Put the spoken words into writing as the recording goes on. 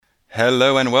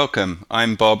Hello and welcome.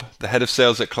 I'm Bob, the head of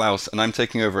sales at Klaus, and I'm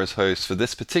taking over as host for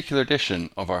this particular edition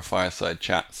of our Fireside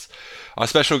Chats. Our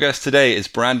special guest today is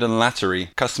Brandon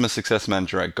Lattery, Customer Success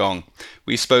Manager at Gong.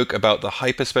 We spoke about the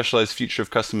hyper-specialized future of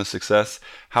customer success,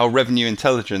 how revenue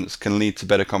intelligence can lead to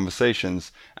better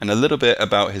conversations, and a little bit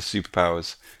about his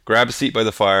superpowers. Grab a seat by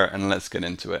the fire and let's get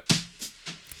into it.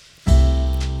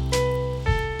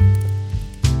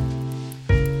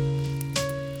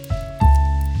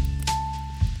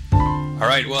 All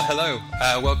right, well, hello.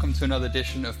 Welcome to another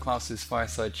edition of Klaus's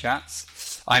Fireside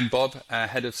Chats. I'm Bob,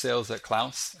 head of sales at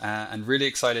Klaus, and really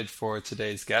excited for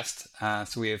today's guest.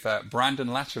 So we have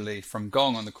Brandon Latterly from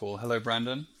Gong on the call. Hello,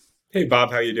 Brandon. Hey,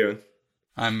 Bob, how you doing?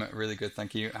 I'm really good,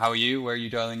 thank you. How are you? Where are you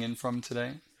dialing in from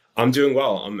today? I'm doing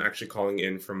well. I'm actually calling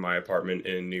in from my apartment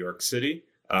in New York City.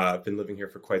 I've been living here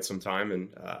for quite some time,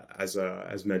 and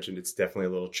as mentioned, it's definitely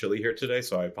a little chilly here today,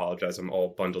 so I apologize. I'm all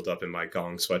bundled up in my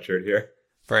Gong sweatshirt here.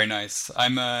 Very nice.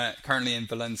 I'm currently in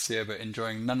Valencia, but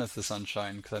enjoying none of the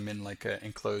sunshine because I'm in like an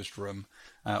enclosed room.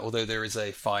 Although there is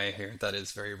a fire here that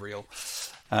is very real.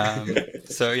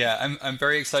 So yeah, I'm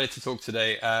very excited to talk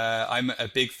today. I'm a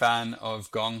big fan of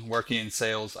Gong. Working in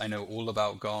sales, I know all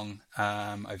about Gong.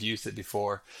 I've used it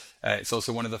before. It's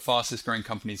also one of the fastest growing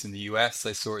companies in the US.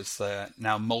 I saw it's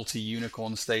now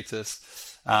multi-unicorn status.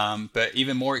 But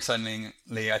even more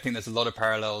excitingly, I think there's a lot of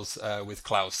parallels with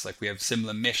Klaus. Like we have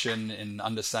similar mission in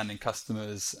understanding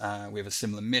customers. We have a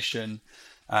similar mission.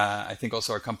 I think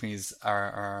also our companies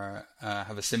are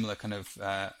have a similar kind of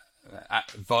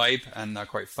vibe and are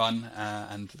quite fun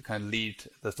and kind of lead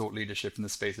the thought leadership in the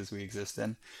spaces we exist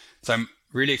in. So I'm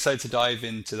really excited to dive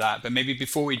into that. But maybe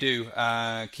before we do,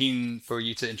 keen for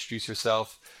you to introduce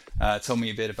yourself. Tell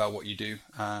me a bit about what you do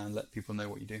and let people know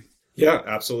what you do. Yeah,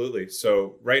 absolutely.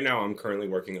 So right now I'm currently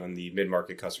working on the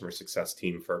mid-market customer success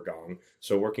team for Gong.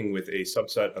 So working with a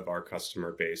subset of our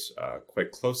customer base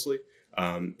quite closely.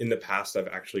 In the past, I've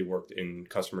actually worked in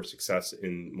customer success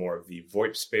in more of the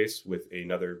VoIP space with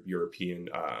another European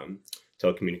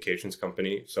telecommunications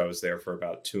company. So I was there for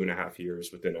about 2.5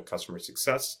 years within a customer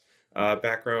success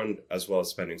background, as well as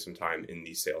spending some time in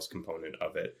the sales component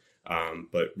of it.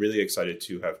 But really excited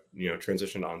to have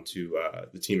transitioned onto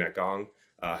the team at Gong.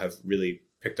 Have really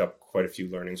picked up quite a few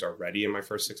learnings already in my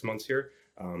first 6 months here,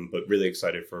 but really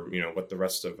excited for what the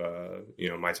rest of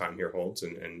my time here holds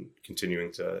and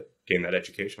continuing to gain that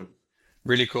education.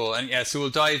 Really cool. And yeah, so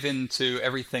we'll dive into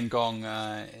everything Gong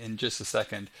in just a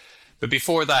second. But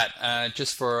before that,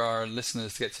 just for our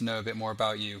listeners to get to know a bit more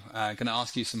about you, I'm going to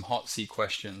ask you some hot seat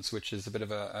questions, which is a bit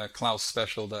of a Klaus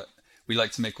special that we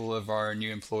like to make all of our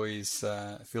new employees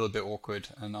feel a bit awkward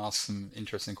and ask some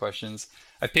interesting questions.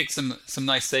 I picked some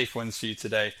nice safe ones for you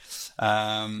today.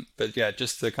 But yeah,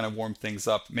 just to kind of warm things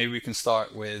up, maybe we can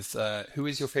start with who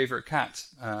is your favorite cat?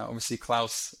 Obviously,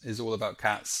 Klaus is all about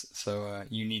cats, so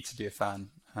you need to be a fan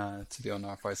to be on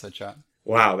our Fireside Chat.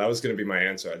 Wow, that was going to be my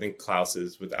answer. I think Klaus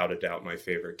is without a doubt my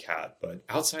favorite cat. But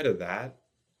outside of that,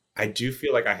 I do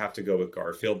feel like I have to go with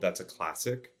Garfield. That's a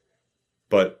classic.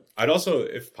 But I'd also,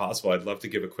 if possible, I'd love to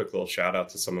give a quick little shout out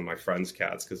to some of my friends'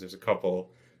 cats, because there's a couple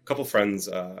friends'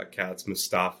 cats,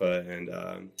 Mustafa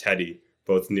and Teddy,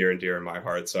 both near and dear in my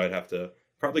heart. So I'd have to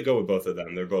probably go with both of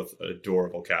them. They're both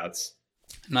adorable cats.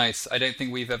 Nice. I don't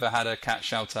think we've ever had a cat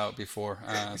shout out before.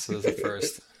 So there's a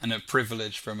first and a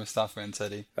privilege for Mustafa and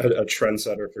Teddy. A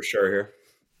trendsetter for sure here.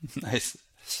 Nice.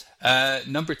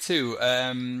 Number two,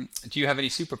 do you have any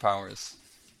superpowers?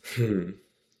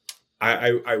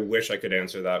 I wish I could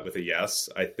answer that with a yes.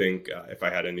 I think if I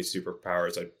had any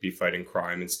superpowers, I'd be fighting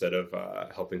crime instead of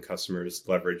helping customers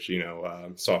leverage,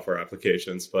 software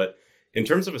applications. But in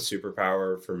terms of a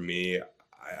superpower for me,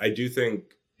 I do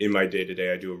think in my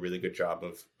day-to-day, I do a really good job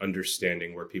of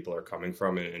understanding where people are coming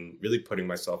from and really putting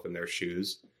myself in their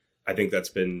shoes. I think that's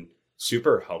been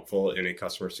super helpful in a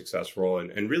customer success role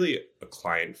and really a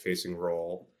client-facing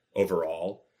role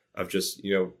overall of just,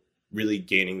 really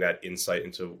gaining that insight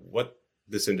into what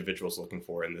this individual is looking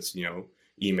for in this,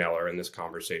 email or in this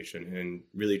conversation, and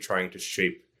really trying to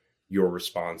shape your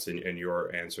response and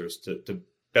your answers to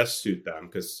best suit them.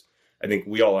 Because I think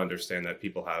we all understand that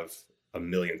people have a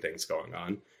million things going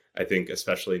on. I think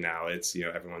especially now it's,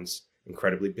 everyone's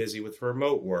incredibly busy with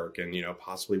remote work and,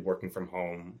 possibly working from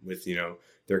home with,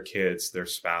 their kids, their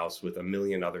spouse, with a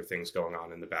million other things going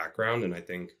on in the background. And I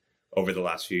think over the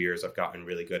last few years, I've gotten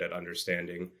really good at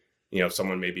understanding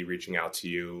someone may be reaching out to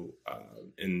you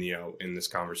in this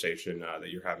conversation that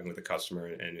you're having with a customer,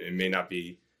 and it may not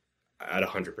be at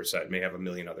 100%, may have a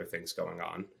million other things going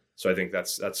on. So I think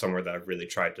that's somewhere that I've really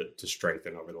tried to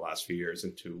strengthen over the last few years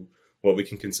into what we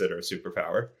can consider a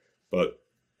superpower. But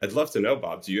I'd love to know,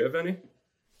 Bob, do you have any?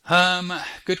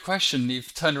 Good question.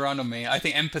 You've turned around on me. I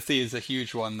think empathy is a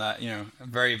huge one that,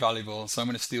 very valuable. So I'm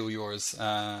going to steal yours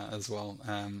as well.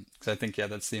 Because I think, yeah,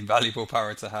 that's the invaluable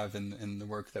power to have in the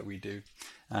work that we do.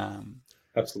 Um,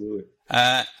 Absolutely.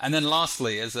 and then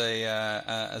lastly, as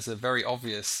a very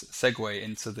obvious segue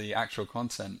into the actual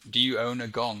content, do you own a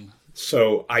gong?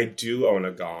 So I do own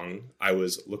a gong. I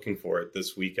was looking for it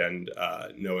this weekend,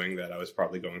 knowing that I was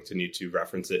probably going to need to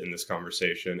reference it in this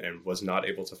conversation and was not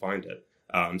able to find it.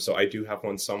 So I do have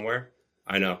one somewhere.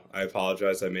 I know. I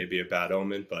apologize. That may be a bad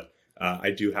omen, but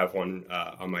I do have one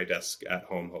on my desk at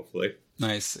home, hopefully.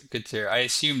 Nice, good to hear. I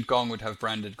assumed Gong would have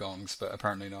branded gongs, but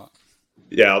apparently not.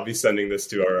 Yeah, I'll be sending this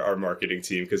to our marketing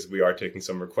team because we are taking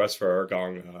some requests for our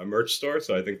gong merch store.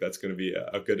 So I think that's going to be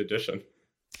a good addition.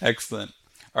 Excellent.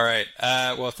 All right.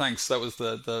 Well, thanks. That was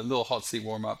the little hot seat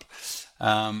warm up.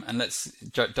 And let's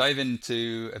dive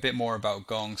into a bit more about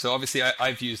Gong. So obviously,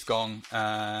 I've used Gong.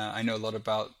 I know a lot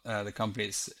about the company.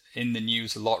 It's in the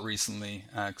news a lot recently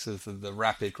because of the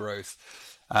rapid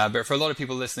growth. But for a lot of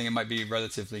people listening, it might be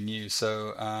relatively new.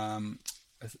 So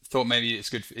I thought maybe it's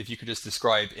good if you could just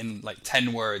describe in like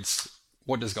 10 words,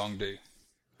 what does Gong do?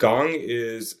 Gong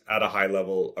is at a high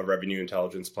level a revenue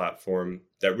intelligence platform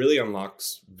that really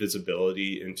unlocks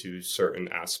visibility into certain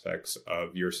aspects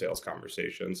of your sales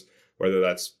conversations, whether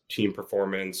that's team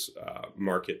performance,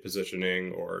 market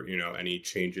positioning, or any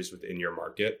changes within your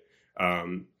market.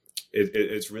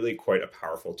 It's really quite a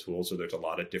powerful tool. So there's a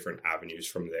lot of different avenues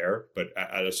from there, but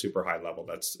at a super high level,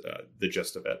 that's the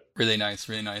gist of it. Really nice,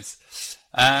 really nice.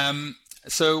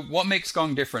 So what makes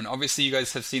Gong different? Obviously, you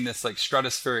guys have seen this like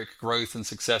stratospheric growth and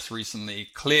success recently,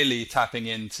 clearly tapping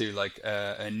into like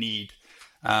a need.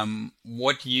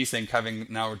 What do you think, having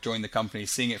now joined the company,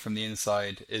 seeing it from the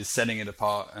inside, is setting it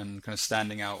apart and kind of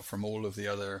standing out from all of the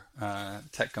other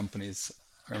tech companies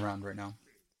around right now?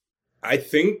 I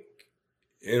think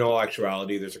in all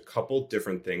actuality, there's a couple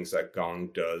different things that Gong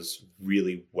does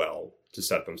really well to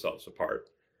set themselves apart.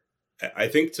 I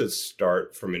think to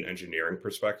start from an engineering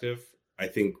perspective, I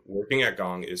think working at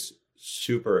Gong is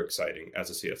super exciting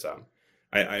as a CSM.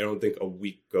 I don't think a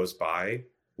week goes by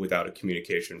without a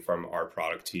communication from our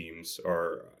product teams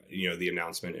or the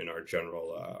announcement in our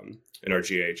in our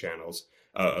GA channels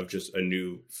of just a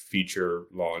new feature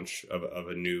launch of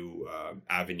a new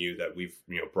avenue that we've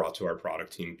brought to our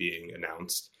product team being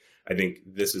announced. I think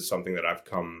this is something that I've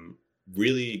come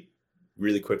really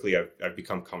quickly. I've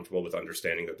become comfortable with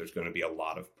understanding that there's going to be a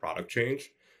lot of product change.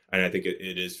 And I think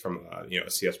it is from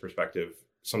a CS perspective,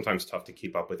 sometimes tough to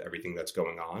keep up with everything that's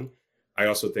going on. I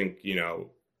also think,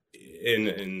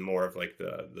 in more of like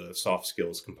the soft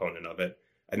skills component of it,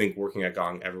 I think working at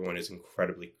Gong, everyone is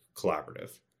incredibly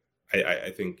collaborative.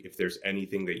 I think if there's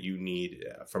anything that you need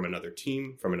from another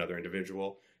team, from another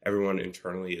individual, everyone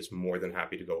internally is more than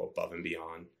happy to go above and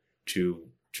beyond to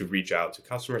reach out to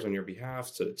customers on your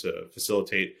behalf, to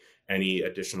facilitate any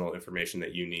additional information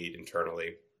that you need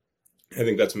internally. I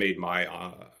think that's made my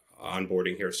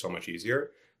onboarding here so much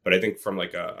easier. But I think from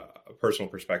like a personal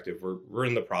perspective, we're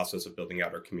in the process of building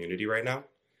out our community right now.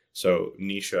 So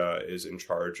Nisha is in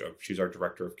charge of, she's our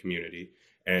director of community.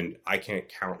 And I can't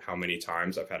count how many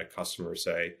times I've had a customer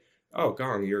say, "Oh,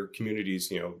 Gong, your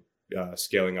community's,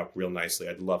 scaling up real nicely.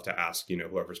 I'd love to ask,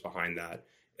 whoever's behind that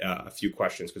a few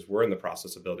questions," because we're in the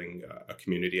process of building a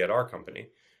community at our company.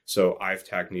 So I've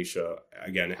tagged Nisha,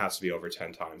 again, it has to be over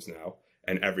 10 times now.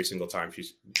 And every single time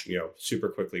she's, super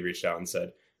quickly reached out and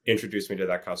said, "Introduce me to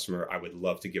that customer. I would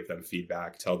love to give them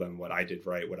feedback, tell them what I did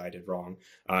right, what I did wrong,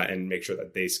 and make sure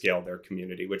that they scale their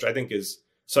community," which I think is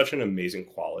such an amazing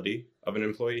quality of an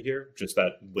employee here. Just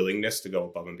that willingness to go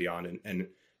above and beyond and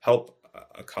help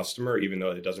a customer, even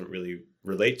though it doesn't really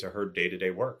relate to her day-to-day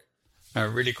work.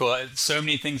 Really cool. So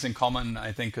many things in common,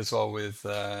 I think, as well with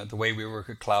the way we work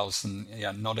at Klaus, and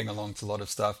yeah, nodding along to a lot of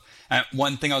stuff. And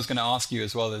one thing I was going to ask you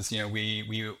as well is,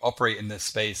 we operate in this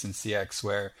space in CX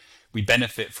where we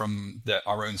benefit from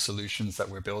our own solutions that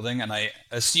we're building. And I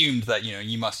assumed that,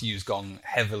 you must use Gong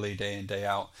heavily day in, day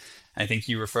out. I think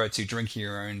you referred to drinking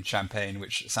your own champagne,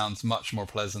 which sounds much more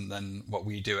pleasant than what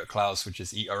we do at Klaus, which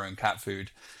is eat our own cat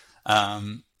food.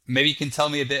 Maybe you can tell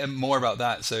me a bit more about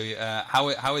that. So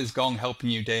how is Gong helping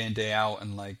you day in, day out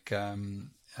and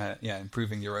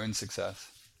improving your own success?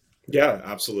 Yeah,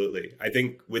 absolutely. I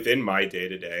think within my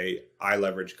day-to-day, I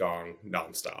leverage Gong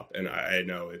nonstop. And I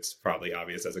know it's probably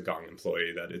obvious as a Gong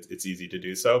employee that it's easy to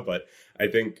do so. But I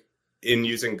think in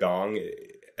using Gong,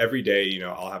 every day,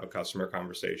 I'll have a customer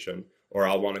conversation or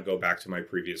I'll want to go back to my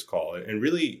previous call and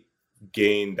really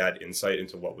gain that insight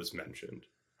into what was mentioned.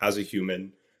 As a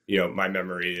human, my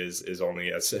memory is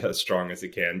only as strong as it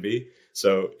can be.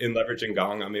 So in leveraging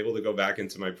Gong, I'm able to go back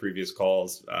into my previous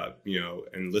calls,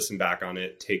 and listen back on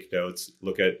it, take notes,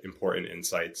 look at important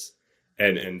insights,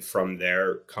 and from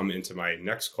there come into my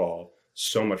next call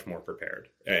so much more prepared.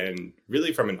 And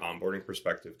really from an onboarding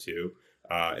perspective too,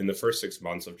 in the first 6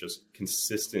 months of just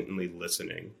consistently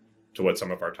listening to what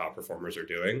some of our top performers are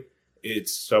doing,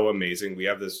 it's so amazing. We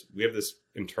have this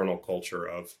internal culture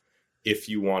of, if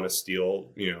you want to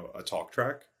steal, a talk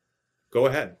track, go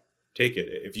ahead, take it.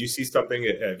 If you see something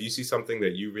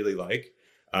that you really like,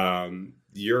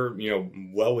 you're,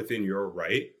 well within your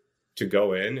right to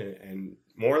go in and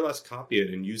more or less copy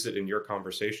it and use it in your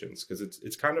conversations, because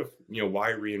it's kind of,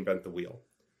 why reinvent the wheel?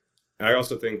 And I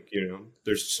also think,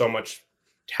 there's so much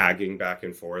tagging back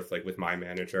and forth. Like with my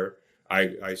manager,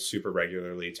 I super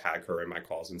regularly tag her in my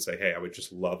calls and say, hey, I would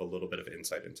just love a little bit of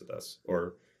insight into this.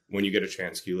 Or when you get a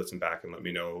chance, can you listen back and let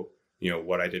me know,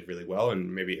 what I did really well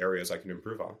and maybe areas I can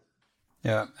improve on.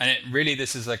 Yeah. And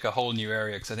this is like a whole new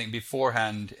area, because I think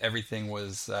beforehand, everything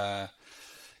was,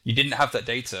 you didn't have that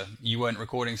data. You weren't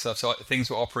recording stuff. So things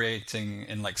were operating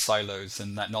in like silos,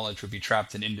 and that knowledge would be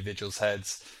trapped in individuals'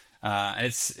 heads. And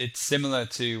it's similar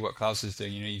to what Klaus is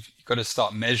doing. You've got to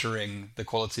start measuring the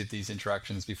quality of these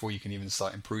interactions before you can even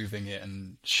start improving it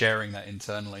and sharing that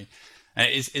internally. And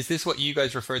is this what you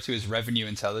guys refer to as revenue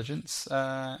intelligence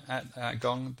at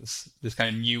Gong? This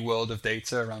kind of new world of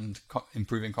data around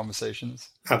improving conversations?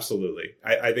 Absolutely.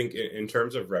 I think in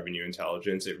terms of revenue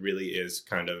intelligence, it really is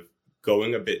kind of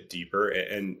going a bit deeper.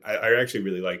 And I actually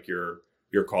really like your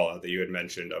call out that you had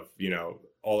mentioned of,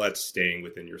 all that's staying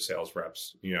within your sales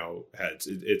reps, heads.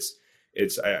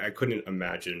 I couldn't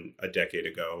imagine a decade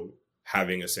ago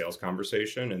having a sales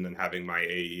conversation and then having my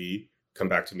AE come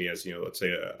back to me as, let's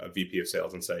say a VP of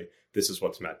sales and say, this is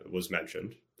what was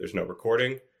mentioned. There's no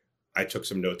recording. I took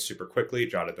some notes super quickly,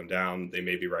 jotted them down. They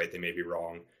may be right, they may be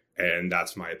wrong. And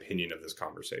that's my opinion of this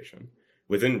conversation.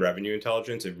 Within revenue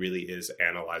intelligence, it really is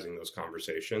analyzing those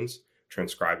conversations,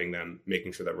 transcribing them,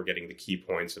 making sure that we're getting the key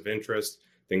points of interest,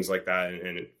 things like that.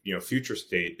 And future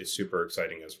state is super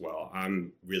exciting as well.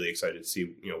 I'm really excited to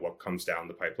see, what comes down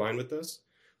the pipeline with this.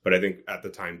 But I think at the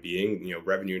time being,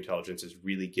 revenue intelligence is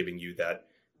really giving you that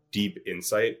deep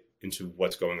insight into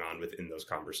what's going on within those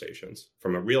conversations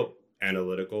from a real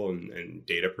analytical and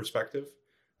data perspective.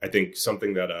 I think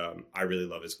something that I really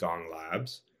love is Gong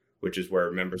Labs, which is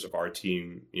where members of our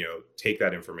team, take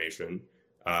that information,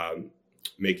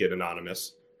 make it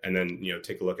anonymous, and then,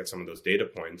 take a look at some of those data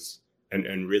points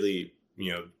and really,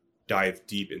 dive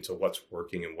deep into what's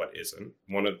working and what isn't.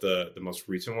 One of the most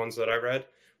recent ones that I read,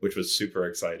 which was super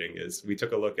exciting, is we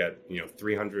took a look at,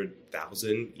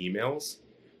 300,000 emails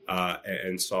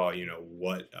and saw,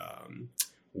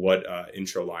 what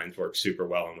intro lines work super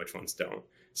well and which ones don't.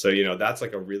 So, that's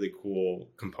like a really cool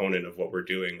component of what we're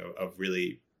doing of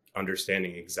really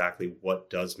understanding exactly what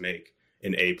does make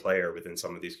an A player within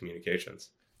some of these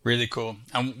communications. Really cool.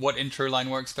 And what intro line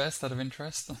works best out of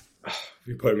interest?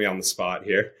 You put me on the spot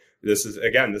here. This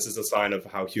is a sign of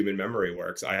how human memory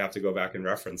works. I have to go back and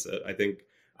reference it. I think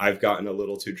I've gotten a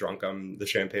little too drunk on the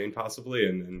champagne possibly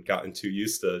and gotten too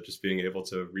used to just being able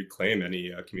to reclaim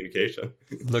any communication.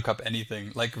 Look up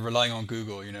anything, like relying on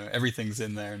Google, everything's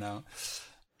in there now.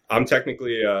 I'm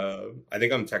technically, I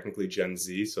think I'm technically Gen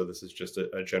Z, so this is just a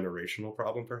generational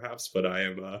problem, perhaps. But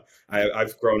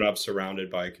I've grown up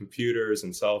surrounded by computers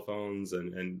and cell phones,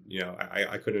 and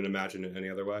I couldn't imagine it any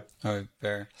other way. Oh,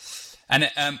 fair.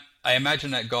 And I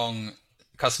imagine at Gong,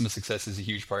 customer success is a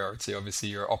huge priority. Obviously,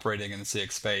 you're operating in the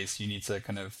CX space. You need to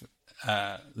kind of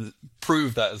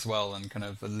prove that as well, and kind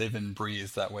of live and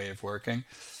breathe that way of working.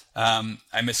 I'm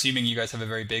assuming you guys have a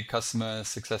very big customer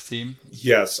success team.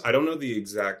 Yes, I don't know the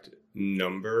exact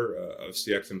number of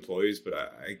CX employees, but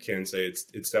I can say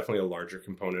it's definitely a larger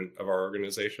component of our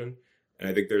organization. And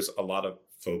I think there's a lot of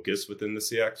focus within the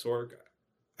CX org.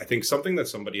 I think something that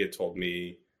somebody had told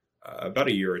me about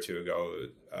a year or two ago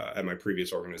at my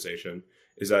previous organization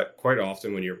is that quite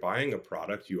often when you're buying a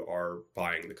product, you are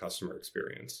buying the customer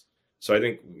experience. So I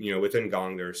think, within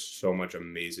Gong, there's so much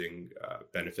amazing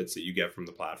benefits that you get from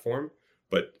the platform,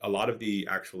 but a lot of the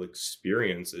actual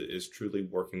experience is truly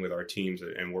working with our teams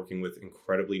and working with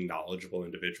incredibly knowledgeable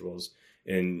individuals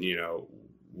in,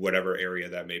 whatever area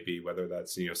that may be, whether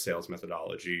that's, sales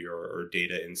methodology or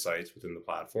data insights within the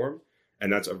platform.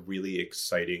 And that's a really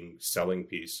exciting selling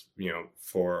piece,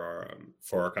 for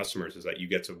our customers, is that you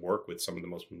get to work with some of the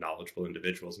most knowledgeable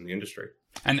individuals in the industry.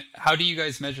 And how do you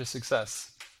guys measure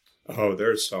success? Oh,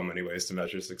 there's so many ways to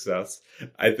measure success.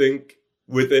 I think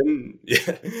with a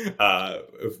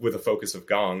focus of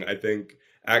Gong, I think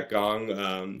at Gong,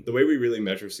 the way we really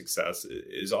measure success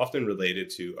is often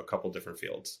related to a couple different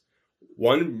fields.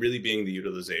 One really being the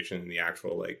utilization and the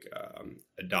actual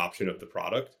adoption of the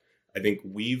product. I think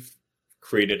we've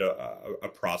created a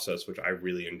process which I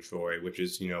really enjoy, which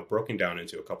is, broken down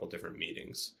into a couple different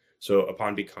meetings. So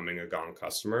upon becoming a Gong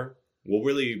customer, we'll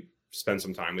really spend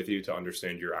some time with you to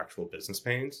understand your actual business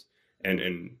pains.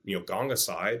 And Gong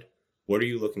aside, what are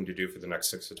you looking to do for the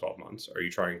next 6 to 12 months? Are you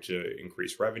trying to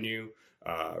increase revenue,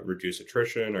 reduce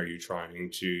attrition? Are you trying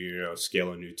to,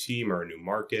 scale a new team or a new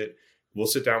market? We'll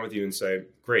sit down with you and say,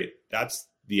 great, that's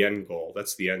the end goal.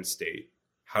 That's the end state.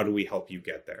 How do we help you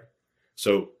get there?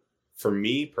 So for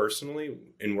me personally,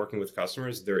 in working with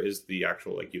customers, there is the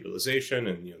actual utilization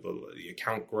and the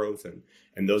account growth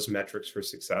and those metrics for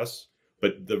success.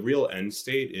 But the real end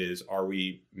state is, are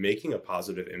we making a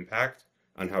positive impact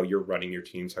on how you're running your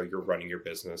teams, how you're running your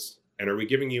business? And are we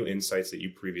giving you insights that you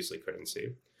previously couldn't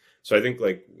see? So I think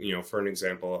for an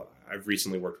example, I've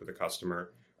recently worked with a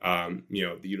customer.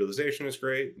 The utilization is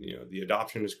great. The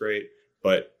adoption is great.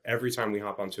 But every time we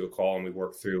hop onto a call and we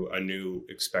work through a new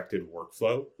expected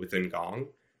workflow within Gong,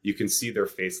 you can see their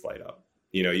face light up.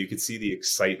 You can see the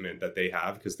excitement that they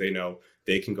have because they know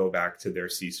they can go back to their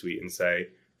C-suite and say,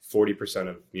 40%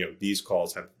 of these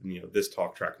calls have this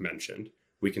talk track mentioned.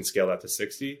 We can scale that to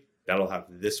 60. That'll have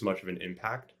this much of an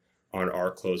impact on our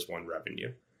close one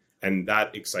revenue. And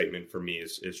that excitement for me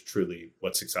is truly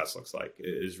what success looks like,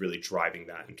 is really driving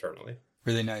that internally.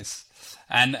 Really nice.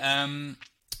 And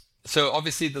so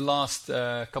obviously the last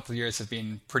couple of years have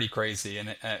been pretty crazy.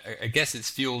 And I guess it's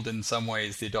fueled in some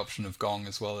ways the adoption of Gong,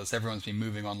 as well as everyone's been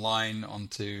moving online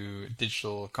onto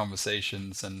digital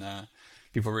conversations, and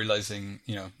people realizing,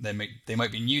 they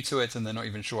might be new to it and they're not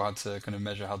even sure how to kind of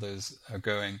measure how those are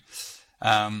going.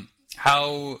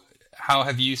 How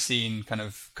have you seen kind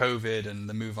of COVID and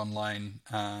the move online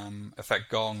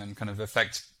affect Gong and kind of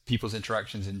affect people's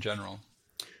interactions in general?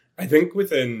 I think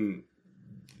within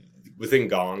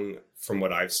Gong, from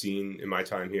what I've seen in my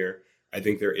time here, I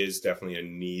think there is definitely a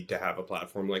need to have a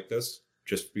platform like this,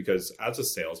 just because as a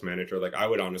sales manager, I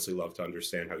would honestly love to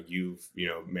understand how you've,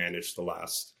 managed the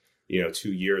last,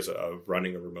 2 years of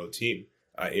running a remote team.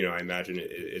 I imagine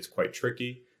it's quite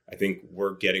tricky. I think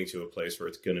we're getting to a place where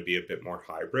it's going to be a bit more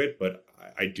hybrid, but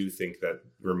I do think that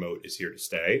remote is here to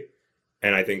stay.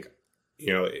 And I think,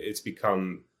 it's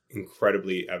become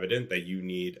incredibly evident that you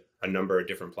need a number of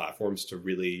different platforms to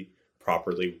really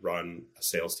properly run a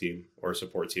sales team or a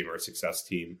support team or a success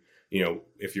team,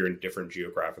 if you're in different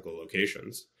geographical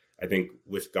locations. I think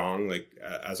with Gong,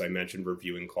 as I mentioned,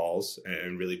 reviewing calls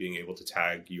and really being able to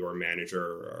tag your manager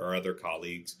or other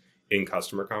colleagues in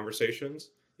customer conversations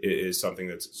is something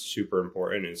that's super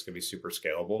important, and it's going to be super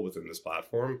scalable within this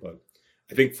platform. But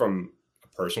I think from a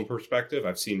personal perspective,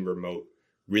 I've seen remote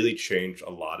really change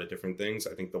a lot of different things.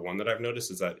 I think the one that I've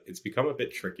noticed is that it's become a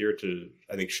bit trickier to,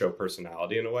 show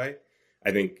personality in a way.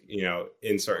 I think,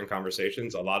 in certain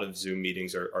conversations, a lot of Zoom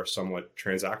meetings are somewhat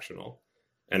transactional.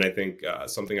 And I think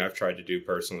something I've tried to do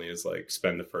personally is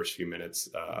spend the first few minutes,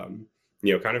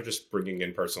 kind of just bringing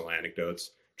in personal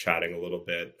anecdotes, chatting a little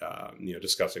bit,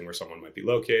 discussing where someone might be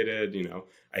located.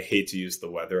 I hate to use the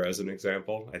weather as an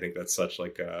example. I think that's such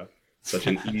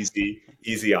an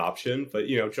easy option, but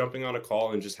jumping on a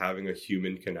call and just having a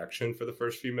human connection for the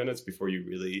first few minutes before you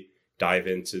really dive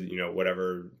into,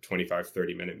 whatever 25,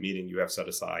 30-minute meeting you have set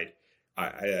aside,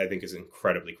 I think is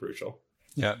incredibly crucial.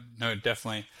 Yeah, no,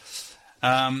 definitely.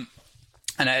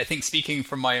 And I think, speaking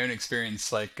from my own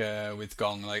experience, with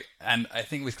Gong, and I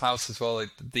think with Klaus as well,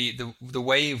 the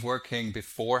way of working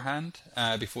beforehand,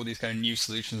 before these kind of new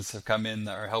solutions have come in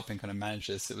that are helping kind of manage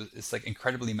this, it's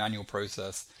incredibly manual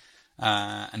process.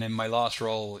 And in my last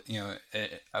role,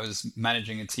 I was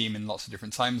managing a team in lots of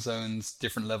different time zones,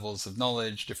 different levels of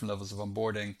knowledge, different levels of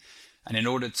onboarding, and in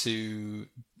order to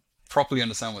properly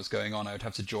understand what's going on, I would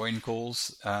have to join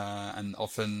calls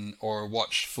or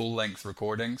watch full-length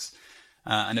recordings.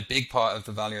 And a big part of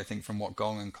the value, I think, from what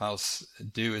Gong and Klaus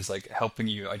do is helping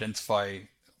you identify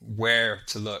where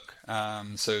to look.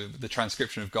 So the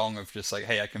transcription of Gong of just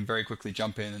hey, I can very quickly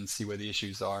jump in and see where the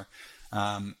issues are,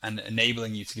 and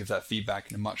enabling you to give that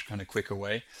feedback in a much kind of quicker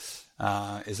way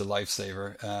is a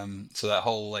lifesaver. So that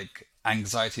whole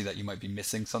anxiety that you might be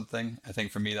missing something, I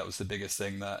think for me that was the biggest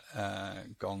thing that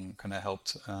Gong kind of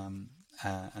helped and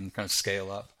kind of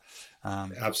scale up.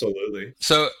 Absolutely.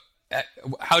 So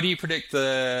how do you predict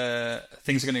the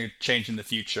things are going to change in the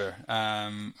future?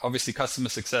 Obviously, customer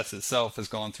success itself has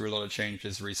gone through a lot of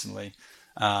changes recently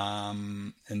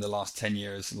in the last 10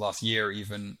 years, last year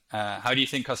even. How do you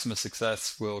think customer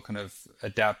success will kind of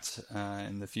adapt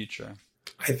in the future?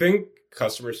 I think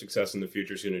customer success in the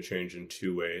future is going to change in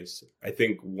two ways. I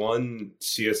think one,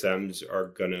 CSMs are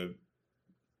going to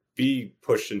be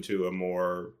pushed into a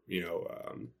more,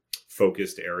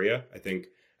 focused area. I think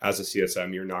as a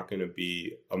CSM, you're not going to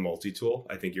be a multi-tool.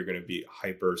 I think you're going to be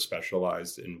hyper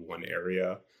specialized in one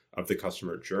area of the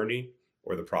customer journey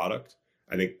or the product.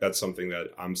 I think that's something that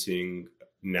I'm seeing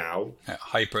now.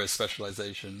 Hyper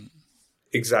specialization.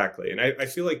 Exactly. And I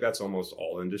feel like that's almost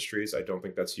all industries. I don't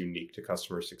think that's unique to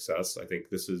customer success. I think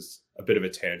this is a bit of a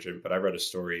tangent, but I read a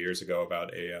story years ago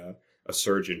about a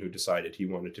surgeon who decided he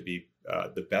wanted to be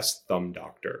the best thumb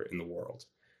doctor in the world.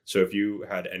 So if you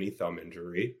had any thumb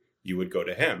injury, you would go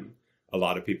to him. A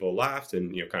lot of people laughed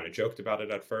and, kind of joked about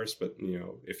it at first. But,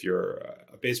 if you're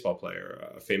a baseball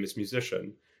player, a famous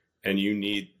musician, and you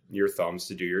need your thumbs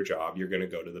to do your job, you're going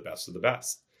to go to the best of the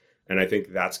best. And I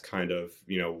think that's kind of,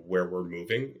 where we're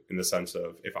moving, in the sense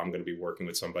of, if I'm going to be working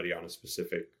with somebody on a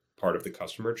specific part of the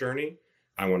customer journey,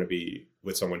 I want to be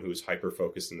with someone who's hyper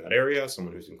focused in that area,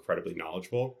 someone who's incredibly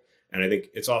knowledgeable. And I think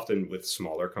it's often with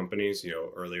smaller companies,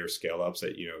 earlier scale ups,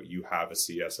 that, you have a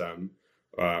CSM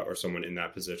or someone in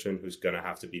that position who's going to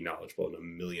have to be knowledgeable in a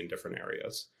million different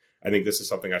areas. I think this is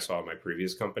something I saw in my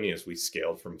previous company as we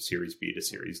scaled from Series B to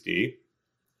Series D.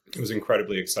 It was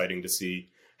incredibly exciting to see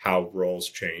how roles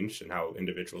changed and how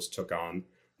individuals took on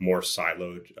more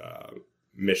siloed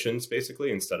missions,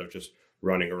 basically, instead of just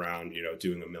running around,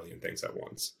 doing a million things at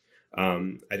once.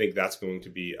 I think that's going to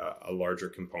be a larger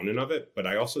component of it. But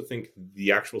I also think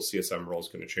the actual CSM role is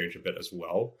going to change a bit as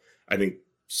well. I think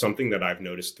something that I've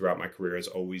noticed throughout my career has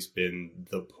always been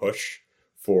the push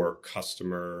for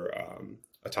customer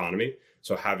autonomy.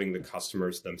 So having the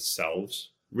customers themselves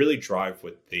really drive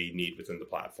what they need within the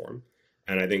platform.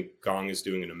 And I think Gong is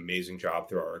doing an amazing job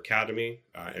through our academy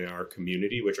and our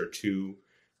community, which are two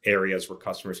areas where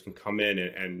customers can come in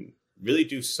and really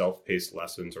do self-paced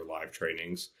lessons or live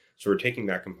trainings. So we're taking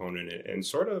that component and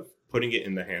sort of putting it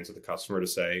in the hands of the customer to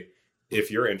say, if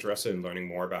you're interested in learning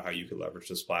more about how you can leverage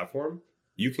this platform,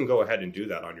 you can go ahead and do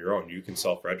that on your own. You can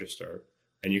self-register,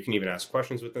 and you can even ask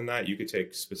questions within that. You could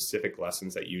take specific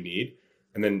lessons that you need.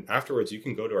 And then afterwards, you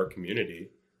can go to our community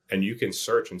and you can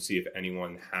search and see if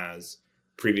anyone has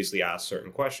previously asked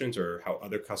certain questions or how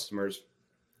other customers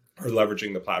are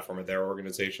leveraging the platform at their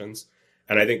organizations.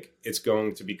 And I think it's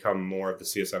going to become more of the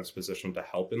CSM's position to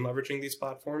help in leveraging these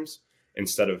platforms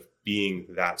instead of being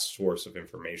that source of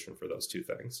information for those two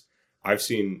things. I've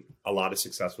seen a lot of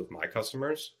success with my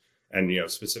customers. And,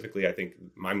 specifically, I think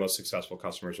my most successful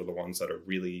customers are the ones that are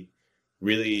really,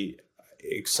 really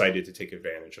excited to take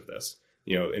advantage of this.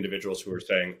 Individuals who are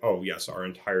saying, oh, yes, our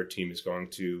entire team is going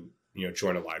to,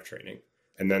 join a live training.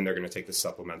 And then they're going to take the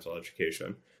supplemental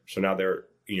education. So now they're,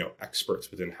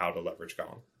 experts within how to leverage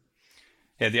Gong.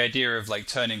 Yeah, the idea of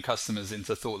turning customers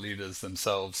into thought leaders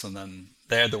themselves, and then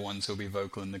they're the ones who'll be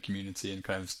vocal in the community and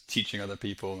kind of teaching other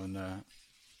people, and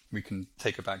we can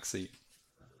take a back seat.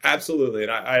 Absolutely.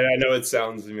 And I know it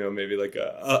sounds, maybe like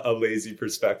a lazy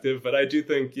perspective, but I do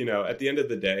think, at the end of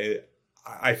the day,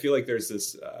 I feel like there's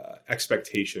this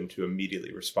expectation to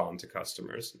immediately respond to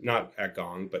customers, not at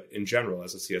Gong, but in general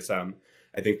as a CSM.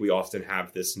 I think we often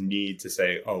have this need to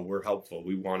say, oh, we're helpful.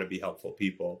 We want to be helpful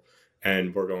people,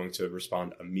 and we're going to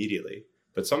respond immediately.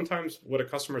 But sometimes what a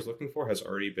customer is looking for has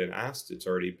already been asked. It's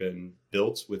already been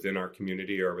built within our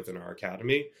community or within our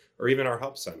academy or even our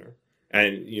help center.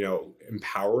 And,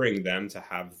 empowering them to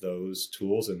have those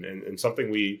tools and something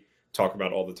we talk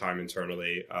about all the time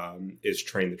internally is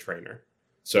train the trainer.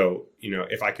 So,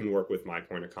 if I can work with my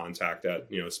point of contact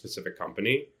at, a specific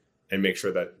company and make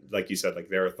sure that, like you said,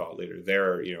 they're a thought leader,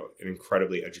 they're, an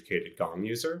incredibly educated Gong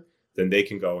user, then they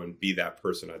can go and be that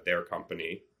person at their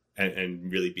company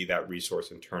and really be that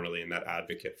resource internally and that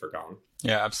advocate for Gong.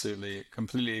 Yeah, absolutely.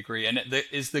 Completely agree. And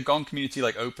is the Gong community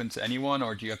open to anyone,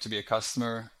 or do you have to be a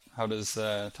customer? How does,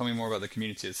 tell me more about the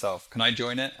community itself. Can I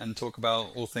join it and talk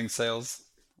about all things sales?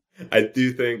 I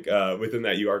do think within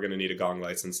that, you are going to need a Gong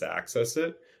license to access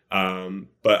it.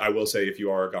 But I will say, if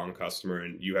you are a Gong customer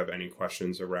and you have any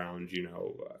questions around,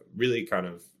 really kind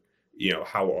of,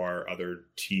 how are other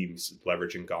teams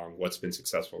leveraging Gong, what's been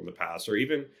successful in the past, or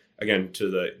even, again,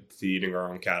 to eating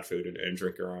our own cat food and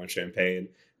drinking our own champagne.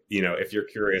 If you're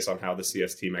curious on how the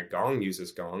CS team at Gong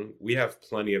uses Gong, we have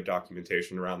plenty of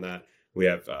documentation around that. We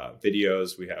have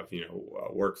videos, we have,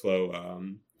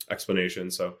 workflow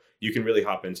explanations. So you can really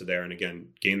hop into there and, again,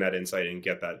 gain that insight and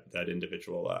get that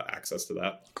individual access to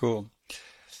that. Cool.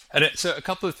 And so a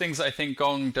couple of things I think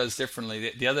Gong does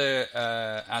differently. The other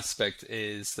aspect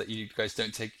is that you guys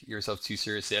don't take yourself too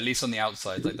seriously, at least on the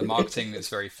outside. The marketing is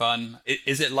very fun.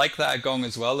 Is it like that at Gong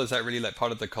as well? Is that really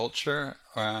part of the culture?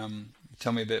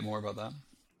 Tell me a bit more about that.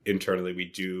 Internally, we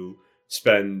do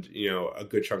spend, a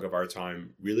good chunk of our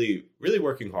time really, really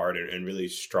working hard and really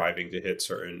striving to hit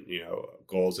certain,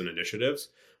 goals and initiatives.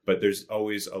 But there's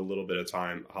always a little bit of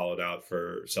time hollowed out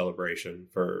for celebration,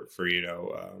 for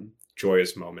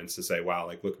joyous moments to say, wow,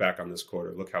 like look back on this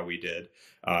quarter, look how we did.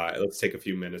 Let's take a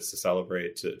few minutes to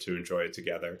celebrate, to enjoy it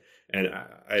together. And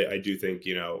I do think,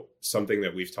 something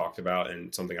that we've talked about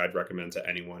and something I'd recommend to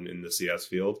anyone in the CS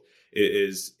field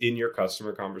is in your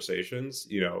customer conversations,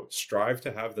 strive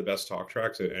to have the best talk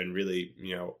tracks and really,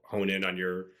 hone in on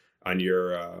your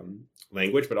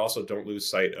language, but also don't lose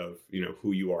sight of,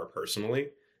 who you are personally.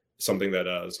 Something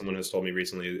that someone has told me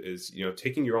recently is,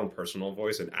 taking your own personal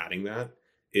voice and adding that,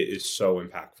 it is so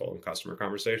impactful in customer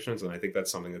conversations. And I think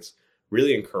that's something that's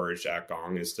really encouraged at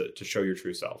Gong, is to show your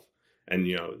true self. And,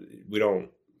 we don't,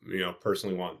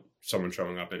 personally want someone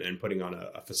showing up and putting on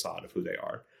a facade of who they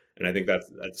are. And I think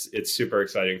it's super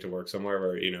exciting to work somewhere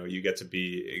where, you get to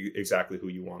be exactly who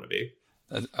you want to be.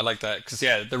 I like that, because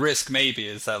the risk maybe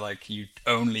is that like you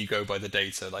only go by the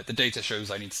data. Like the data shows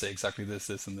I need to say exactly this,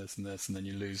 this, and this, and this, and then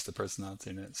you lose the personality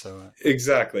in it. So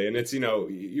exactly, and it's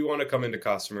you want to come into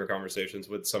customer conversations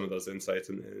with some of those insights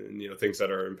and things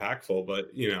that are impactful.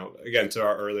 But again, to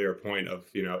our earlier point of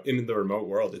in the remote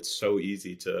world, it's so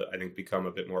easy to, I think, become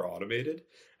a bit more automated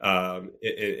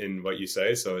in what you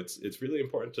say. So it's really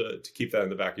important to keep that in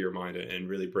the back of your mind and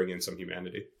really bring in some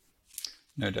humanity.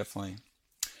 No, definitely.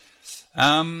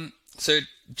 So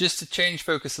just to change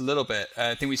focus a little bit,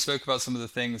 I think we spoke about some of the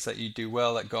things that you do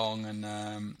well at Gong,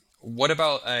 and what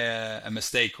about a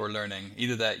mistake or learning,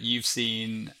 either that you've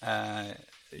seen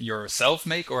yourself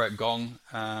make or at Gong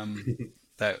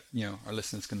that our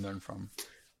listeners can learn from?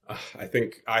 I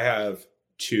think I have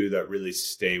two that really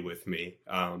stay with me.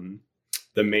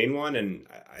 The main one, and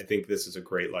I think this is a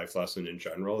great life lesson in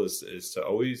general, is to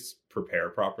always prepare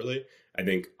properly. I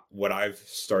think what I've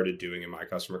started doing in my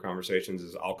customer conversations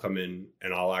is I'll come in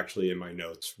and I'll actually in my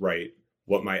notes write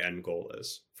what my end goal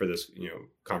is for this,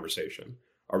 conversation.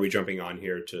 Are we jumping on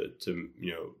here to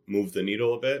move the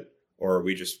needle a bit, or are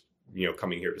we just,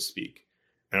 coming here to speak?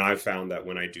 And I've found that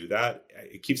when I do that,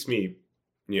 it keeps me,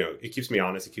 it keeps me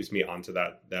honest. It keeps me onto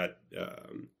that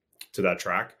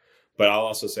track. But I'll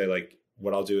also say, like,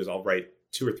 what I'll do is I'll write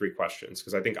 2 or 3 questions,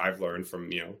 because I think I've learned from,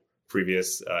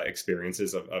 previous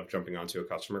experiences of jumping onto a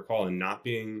customer call and not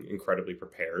being incredibly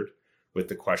prepared with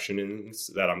the questionings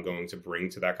that I'm going to bring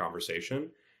to that conversation.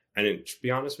 And to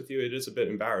be honest with you, it is a bit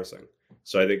embarrassing.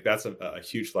 So I think that's a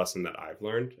huge lesson that I've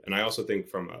learned. And I also think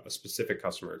from a specific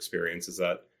customer experience is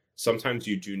that sometimes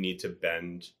you do need to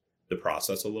bend the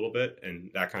process a little bit.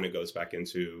 And that kind of goes back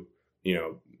into,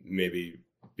 maybe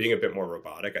being a bit more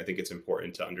robotic. I think it's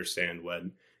important to understand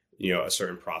when a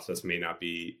certain process may not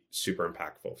be super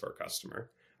impactful for a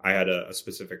customer. I had a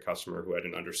specific customer who had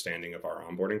an understanding of our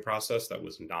onboarding process that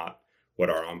was not what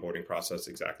our onboarding process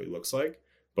exactly looks like.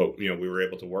 But, we were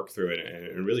able to work through it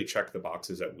and really check the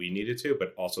boxes that we needed to,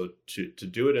 but also to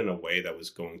do it in a way that was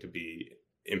going to be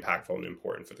impactful and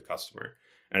important for the customer.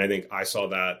 And I think I saw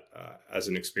that as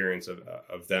an experience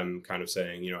of them kind of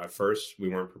saying, at first we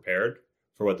weren't prepared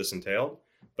for what this entailed,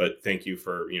 but thank you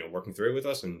for, working through it with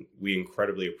us. And we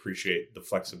incredibly appreciate the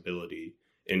flexibility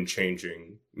in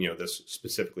changing, this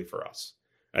specifically for us.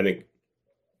 I think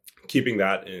keeping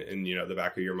that in the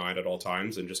back of your mind at all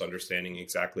times and just understanding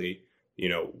exactly,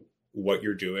 what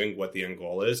you're doing, what the end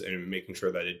goal is, and making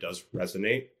sure that it does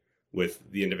resonate with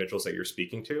the individuals that you're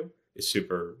speaking to is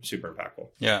super, super impactful.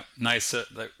 Yeah, nice.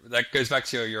 That goes back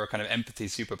to your kind of empathy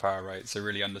superpower, right? So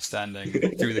really understanding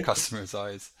through the customer's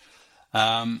eyes.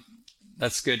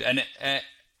 That's good. And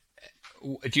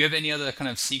do you have any other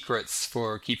kind of secrets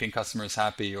for keeping customers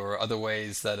happy, or other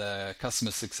ways that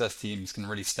customer success teams can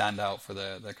really stand out for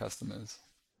their customers?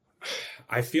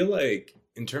 I feel like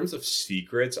in terms of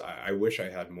secrets, I wish I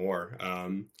had more.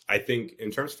 I think in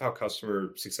terms of how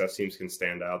customer success teams can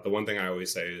stand out, the one thing I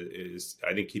always say is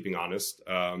I think keeping honest.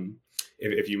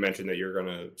 If you mention that you're going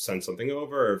to send something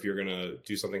over, or if you're going to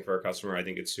do something for a customer, I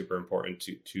think it's super important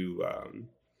to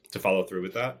follow through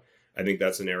with that. I think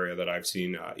that's an area that I've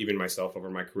seen even myself over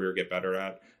my career get better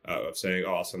at, of saying,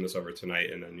 oh, I'll send this over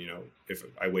tonight. And then, if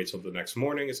I wait till the next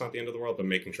morning, it's not the end of the world, but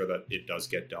making sure that it does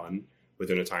get done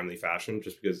within a timely fashion.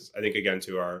 Just because I think, again,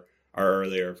 to our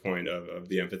earlier point of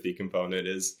the empathy component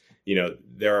is,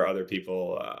 there are other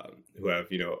people who have,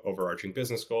 overarching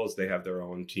business goals. They have their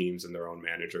own teams and their own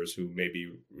managers who may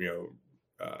be,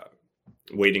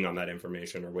 waiting on that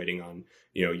information or waiting on,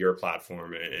 your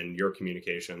platform and your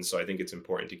communication. So I think it's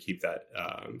important to keep that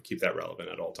relevant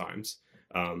at all times.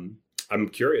 I'm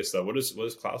curious though, what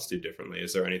does Klaus do differently?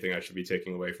 Is there anything I should be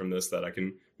taking away from this that I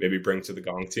can maybe bring to the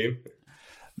Gong team?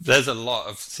 There's a lot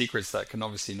of secrets that can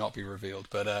obviously not be revealed,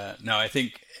 but no, I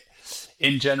think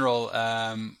in general,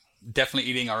 definitely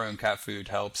eating our own cat food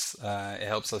helps. It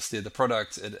helps us steer the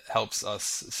product. It helps us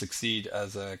succeed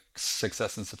as a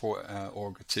success and support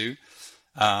org too.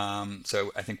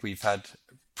 So I think we've had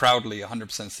proudly 100%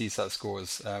 CSAT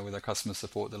scores with our customer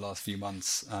support the last few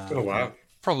months. Oh, wow.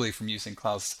 Probably from using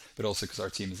Klaus, but also because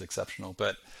our team is exceptional.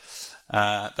 But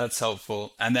that's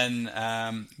helpful. And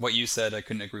then what you said, I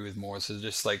couldn't agree with more. So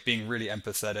just like being really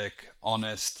empathetic,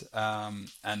 honest,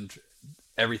 and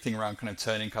everything around kind of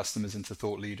turning customers into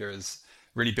thought leaders,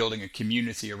 really building a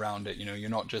community around it. You know, you're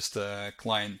not just a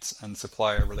client and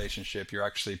supplier relationship. You're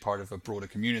actually part of a broader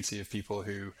community of people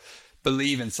who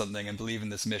believe in something and believe in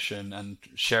this mission and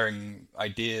sharing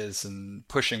ideas and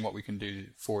pushing what we can do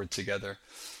forward together.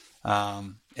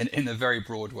 In a very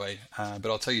broad way, but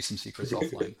I'll tell you some secrets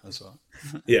offline as well.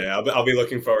 Yeah, I'll be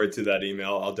looking forward to that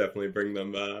email. I'll definitely bring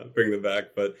them back.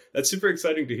 But that's super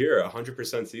exciting to hear. 100%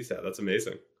 CSAT. That's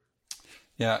amazing.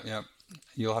 Yeah.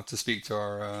 You'll have to speak to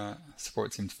our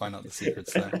support team to find out the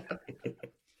secrets there.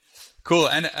 Cool.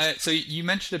 And so you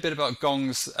mentioned a bit about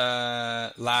Gong's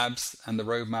labs and the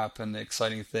roadmap and the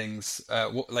exciting things.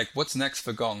 What's next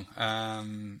for Gong?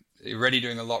 You're already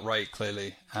doing a lot right,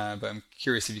 clearly, but I'm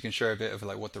curious if you can share a bit of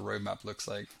like what the roadmap looks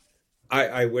like.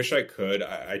 I wish I could.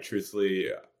 I truthfully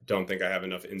don't think I have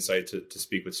enough insight to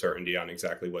speak with certainty on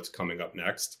exactly what's coming up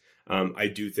next. I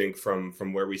do think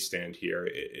from where we stand here,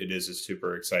 it is a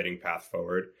super exciting path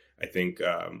forward. I think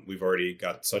we've already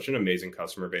got such an amazing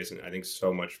customer base, and I think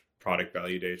so much product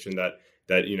validation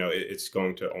that you know it's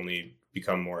going to only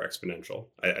become more exponential.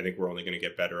 I think we're only going to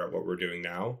get better at what we're doing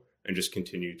now, and just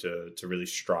continue to really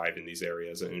strive in these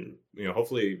areas, and you know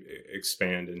hopefully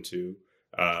expand into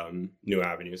new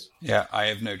avenues. Yeah, I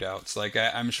have no doubts. Like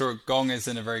I'm sure Gong is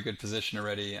in a very good position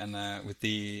already, and with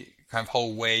the kind of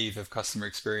whole wave of customer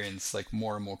experience, like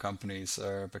more and more companies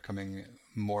are becoming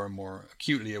more and more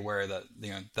acutely aware that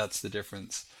you know that's the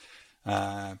difference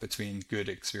between good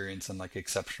experience and like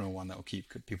exceptional one that will keep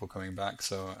people coming back.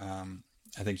 So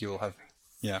I think you will have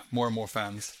more and more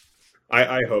fans.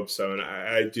 I hope so. And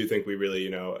I do think we really,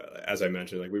 you know, as I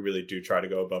mentioned, like we really do try to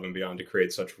go above and beyond to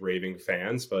create such raving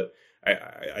fans. But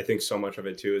I think so much of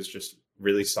it too is just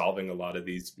really solving a lot of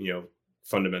these, you know,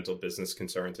 fundamental business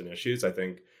concerns and issues. I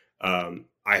think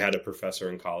I had a professor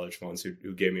in college once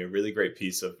who gave me a really great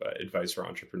piece of advice for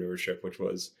entrepreneurship, which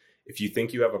was, if you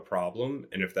think you have a problem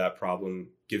and if that problem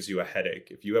gives you a headache,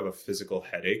 if you have a physical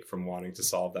headache from wanting to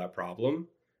solve that problem,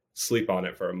 sleep on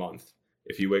it for a month.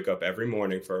 If you wake up every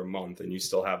morning for a month and you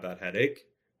still have that headache,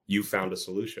 you found a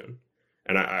solution.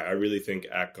 And I really think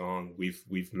at Gong,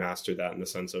 we've mastered that in the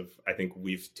sense of, I think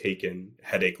we've taken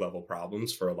headache level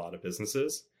problems for a lot of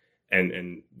businesses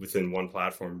and within one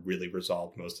platform really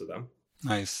resolved most of them.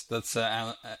 Nice. That's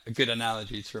a good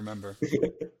analogy to remember.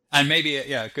 And maybe,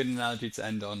 a good analogy to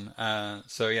end on.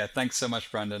 So yeah, thanks so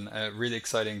much, Brandon. Really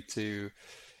exciting to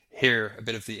hear a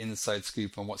bit of the inside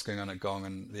scoop on what's going on at Gong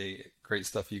and the great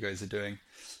stuff you guys are doing.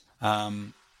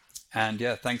 And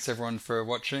yeah, thanks everyone for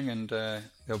watching, and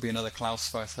there'll be another Klaus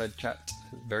Fireside Chat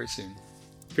very soon.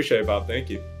 Appreciate it, Bob. Thank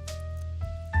you.